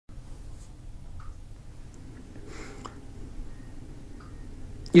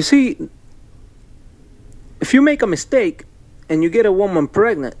You see, if you make a mistake and you get a woman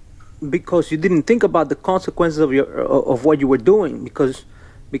pregnant because you didn't think about the consequences of what you were doing, because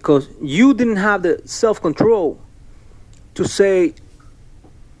you didn't have the self-control to say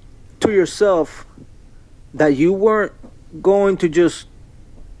to yourself that you weren't going to just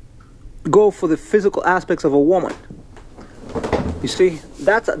go for the physical aspects of a woman. You see,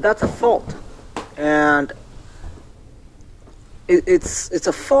 that's a fault, and it's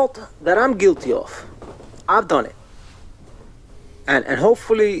a fault that I'm guilty of. I've done it, and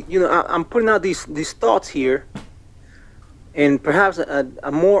hopefully, you know, I'm putting out these thoughts here in perhaps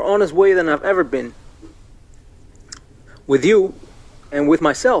a more honest way than I've ever been with you and with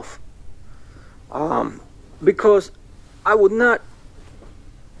myself, because I would not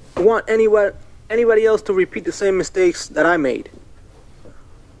want anybody else to repeat the same mistakes that I made.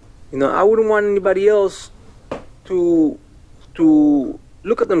 You know, I wouldn't want anybody else to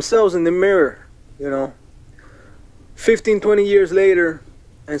look at themselves in the mirror, you know, 15, 20 years later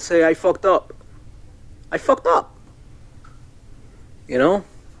and say, I fucked up. I fucked up. You know?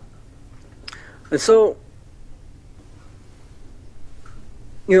 And so,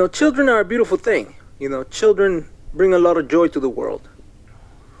 you know, children are a beautiful thing. You know, children bring a lot of joy to the world.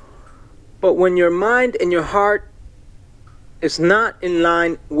 But when your mind and your heart is not in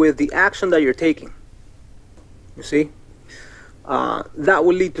line with the action that you're taking, you see, that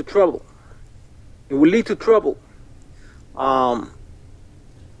will lead to trouble. It will lead to trouble.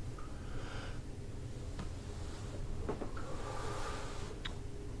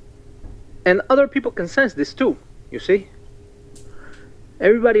 And other people can sense this too, you see.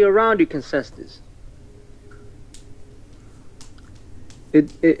 Everybody around you can sense this.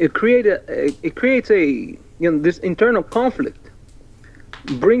 It creates a, you know, this internal conflict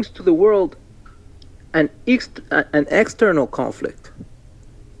brings to the world an external conflict.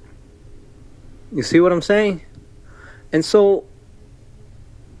 You see what I'm saying? And so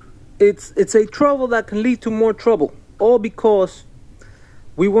it's a trouble that can lead to more trouble, all because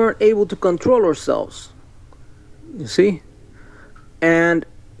we weren't able to control ourselves. You see? And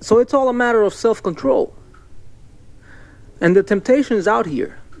so it's all a matter of self-control. And the temptation is out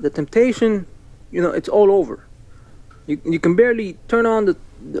here. The temptation, you know, it's all over. You can barely turn on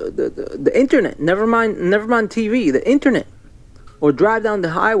the internet. Never mind TV. The internet, or drive down the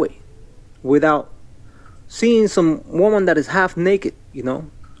highway without seeing some woman that is half naked. You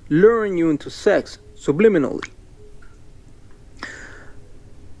know, luring you into sex subliminally.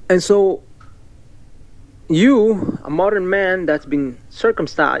 And so, you, a modern man that's been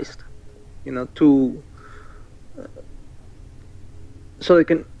circumcised, you know, to so they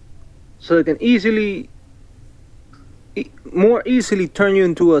can more easily turn you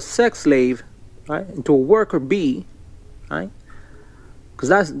into a sex slave, right? Into a worker bee, right?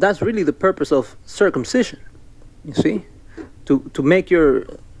 Because that's really the purpose of circumcision. You see, to make your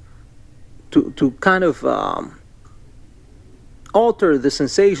to kind of alter the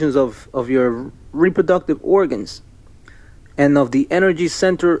sensations of your reproductive organs and of the energy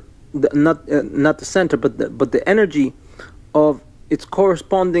center, not the center, but the energy of its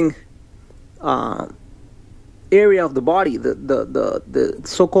corresponding area of the body, the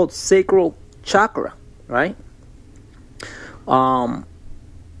so-called sacral chakra, right?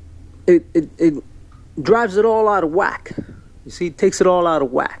 It drives it all out of whack. You see, it takes it all out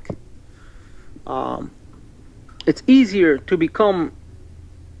of whack. It's easier to become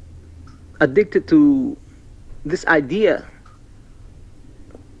addicted to this idea,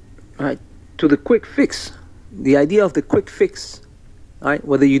 right? To the quick fix, the idea of the quick fix, right?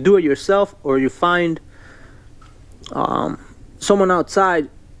 Whether you do it yourself or you find someone outside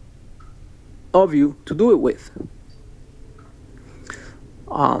of you to do it with.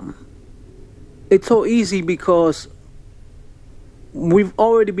 It's so easy because we've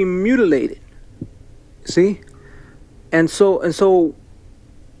already been mutilated. See? And so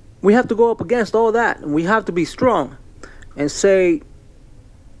we have to go up against all that, and we have to be strong and say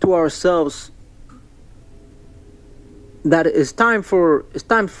to ourselves that it's time for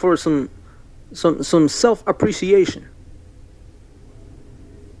some self-appreciation,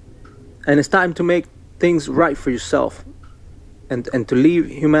 and it's time to make things right for yourself, and to leave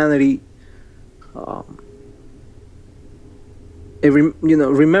humanity,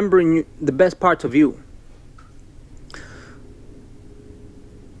 remembering the best parts of you.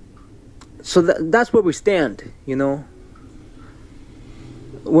 So that's where we stand, you know.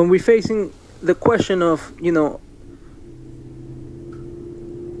 When we're facing the question of, you know,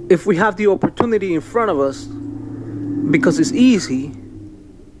 if we have the opportunity in front of us because it's easy,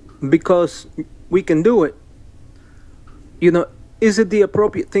 because we can do it, you know, is it the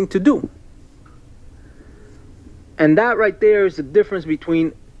appropriate thing to do? And that right there is the difference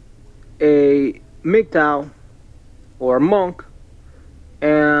between a Mgtow or a monk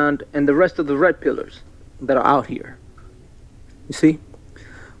and the rest of the red pillars that are out here. You see,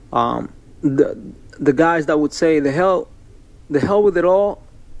 the guys that would say the hell with it all.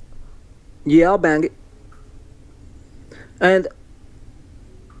 Yeah, I'll bang it. And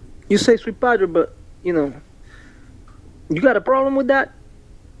you say, sweet padre, but you got a problem with that?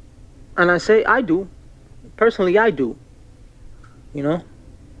 And I say, I do. Personally, I do. Of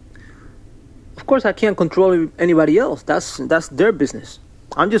course, I can't control anybody else. That's their business.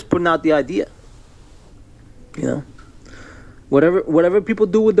 I'm just putting out the idea. Whatever people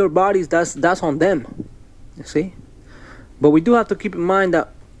do with their bodies, that's on them. You see? But we do have to keep in mind that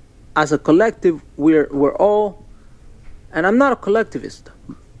as a collective, we're all, and I'm not a collectivist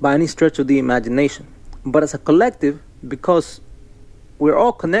by any stretch of the imagination, but as a collective, because we're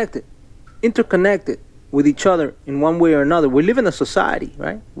all connected, interconnected with each other in one way or another. We live in a society,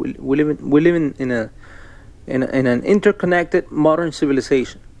 right? We live in an interconnected modern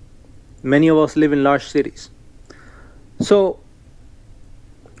civilization. Many of us live in large cities. So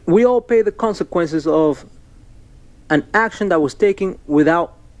we all pay the consequences of an action that was taken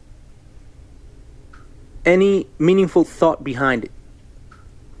without any meaningful thought behind it.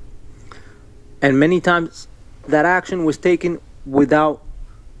 And many times that action was taken without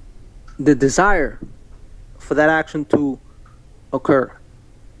the desire for that action to occur.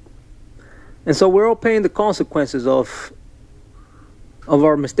 And so we're all paying the consequences of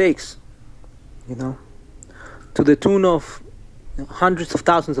our mistakes, to the tune of hundreds of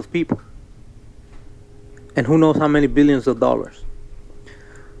thousands of people, and who knows how many billions of dollars.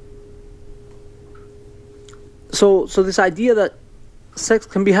 So this idea that sex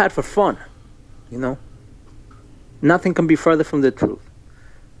can be had for fun, nothing can be further from the truth.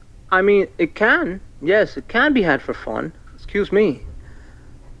 I mean, it can, yes, it can be had for fun. Excuse me.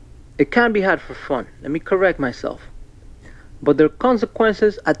 It can be had for fun. Let me correct myself. But there are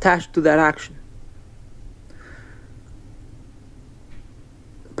consequences attached to that action.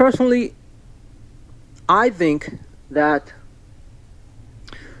 Personally, I think that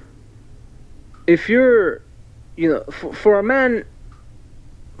if you're, for a man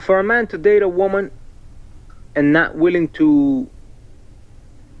to date a woman and not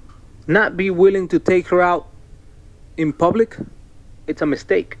be willing to take her out in public, it's a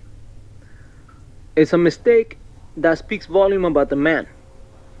mistake. It's a mistake that speaks volume about the man.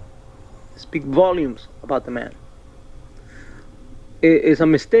 Speaks volumes about the man. It is a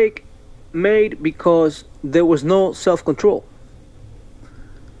mistake made because there was no self-control.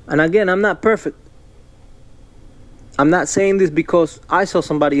 And again, I'm not perfect. I'm not saying this because I saw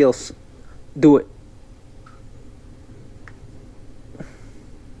somebody else do it.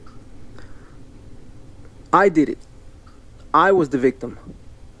 I did it. I was the victim.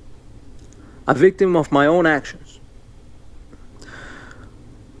 A victim of my own actions.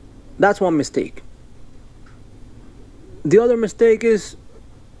 That's one mistake. The other mistake is,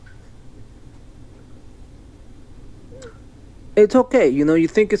 it's okay, you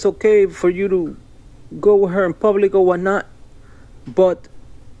think it's okay for you to go with her in public or whatnot, but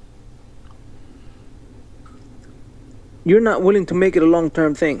you're not willing to make it a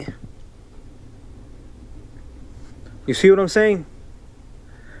long-term thing. You see what I'm saying?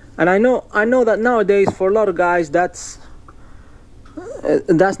 And I know that nowadays for a lot of guys that's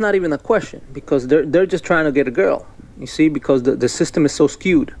not even a question, because they're just trying to get a girl. You see, because the system is so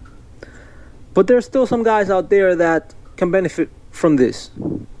skewed. But there's still some guys out there that can benefit from this.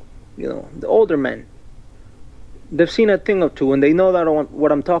 The older men. They've seen a thing or two, and they know that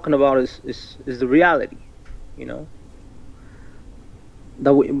what I'm talking about is the reality.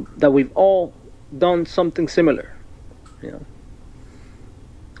 That we've all done something similar.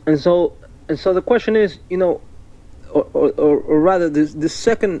 And so the question is, or rather, this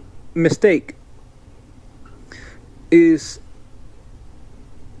second mistake is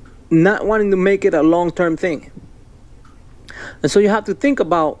not wanting to make it a long-term thing. And so you have to think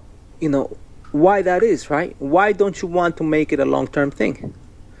about, why that is, right? Why don't you want to make it a long-term thing?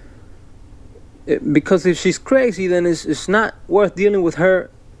 Because if she's crazy, then it's not worth dealing with her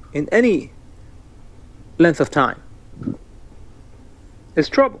in any length of time. It's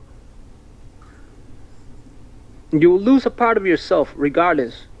trouble. You will lose a part of yourself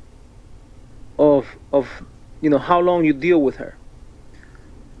regardless of how long you deal with her.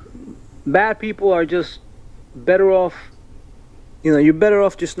 Bad people are just better off, you're better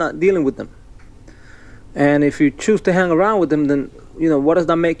off just not dealing with them. And if you choose to hang around with them, then what does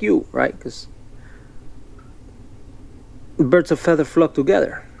that make you, right? Because birds of feather flock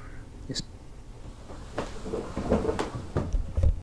together.